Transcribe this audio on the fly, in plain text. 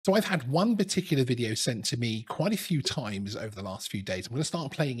So I've had one particular video sent to me quite a few times over the last few days. I'm going to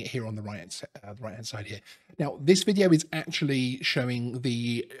start playing it here on the right hand side here. Now, this video is actually showing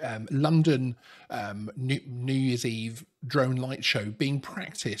the London New Year's Eve drone light show being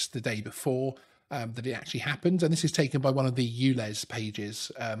practiced the day before that it actually happened, and this is taken by one of the ULEZ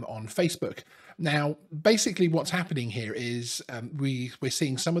pages on Facebook. Now, basically, what's happening here is we're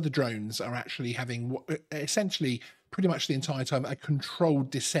seeing some of the drones are actually having essentially pretty much the entire time a controlled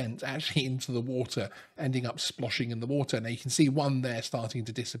descent actually into the water, ending up sploshing in the water. Now you can see one there starting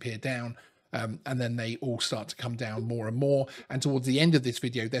to disappear down, and then they all start to come down more and more. And towards the end of this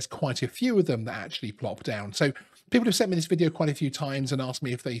video, there's quite a few of them that actually plop down. So people have sent me this video quite a few times and asked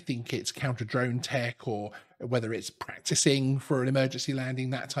me if they think it's counter drone tech or whether it's practicing for an emergency landing,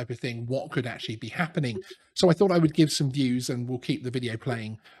 that type of thing, what could actually be happening. So I thought I would give some views, and we'll keep the video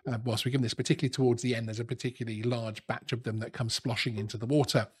playing whilst we give this, particularly towards the end. There's a particularly large batch of them that come sploshing into the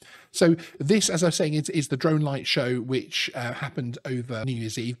water. So this, as I was saying, is the drone light show, which happened over New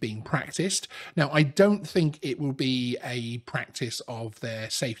Year's Eve being practiced. Now, I don't think it will be a practice of their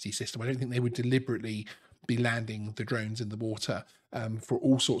safety system. I don't think they would deliberately be landing the drones in the water for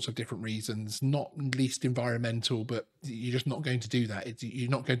all sorts of different reasons, not least environmental, but you're just not going to do that. You're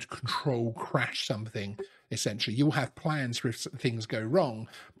not going to control crash something. Essentially, you'll have plans for if things go wrong,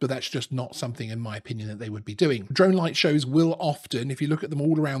 but that's just not something, in my opinion, that they would be doing. Drone light shows will often, if you look at them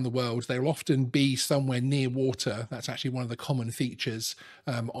all around the world, they'll often be somewhere near water. That's actually one of the common features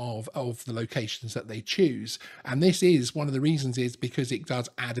of the locations that they choose. And this is one of the reasons is because it does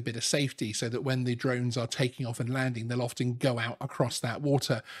add a bit of safety, so that when the drones are taking off and landing, they'll often go out across that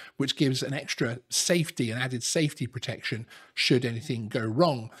water, which gives an extra safety, an added safety protection should anything go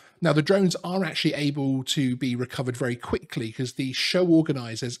wrong. Now, the drones are actually able to be recovered very quickly because the show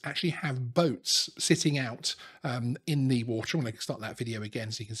organizers actually have boats sitting out in the water. I'm going to start that video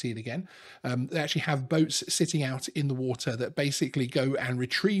again so you can see it again. They actually have boats sitting out in the water that basically go and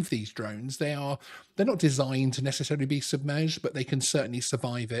retrieve these drones. They're not designed to necessarily be submerged, but they can certainly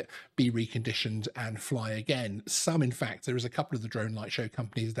survive it, be reconditioned, and fly again. Some, in fact, there is a couple of the drone light show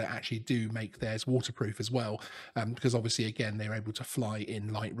companies that actually do make theirs waterproof as well, because obviously, again, they're able to fly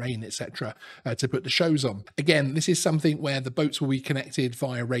in light rain, etc., to put the shows on. Again, this is something where the boats will be connected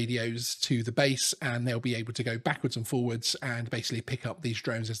via radios to the base, and they'll be able to go backwards and forwards and basically pick up these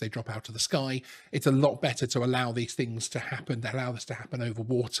drones as they drop out of the sky. It's a lot better to allow these things to happen, allow this to happen over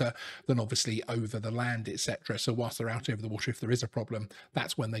water than obviously over the land, etc. So whilst they're out over the water, if there is a problem,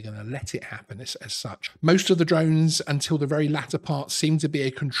 that's when they're going to let it happen as such. Most of the drones, until the very latter part, seem to be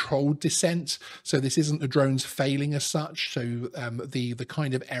a controlled descent. So this isn't the drones failing as such. So the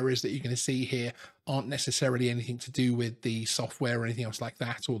kind of errors that you're going to see here aren't necessarily anything to do with the software or anything else like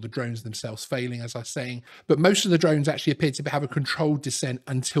that, or the drones themselves failing, as I was saying. But most of the drones actually appear to have a controlled descent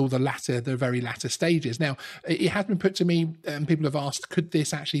until the very latter stages. Now, it has been put to me, and people have asked, could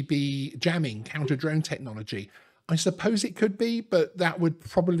this actually be jamming, counter drone technology? I suppose it could be, but that would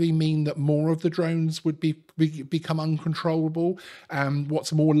probably mean that more of the drones would become uncontrollable.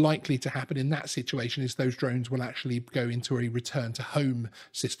 What's more likely to happen in that situation is those drones will actually go into a return to home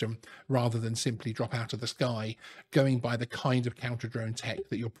system rather than simply drop out of the sky, going by the kind of counter drone tech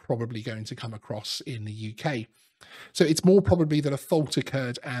that you're probably going to come across in the UK. So it's more probably that a fault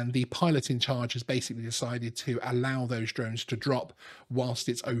occurred and the pilot in charge has basically decided to allow those drones to drop whilst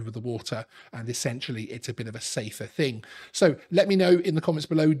it's over the water, and essentially it's a bit of a safer thing. So let me know in the comments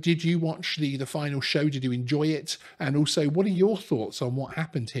below, did you watch the final show? Did you enjoy it? And also, what are your thoughts on what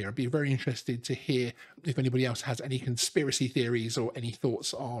happened here? I'd be very interested to hear if anybody else has any conspiracy theories or any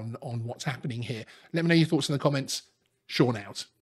thoughts on what's happening here. Let me know your thoughts in the comments. Sean out.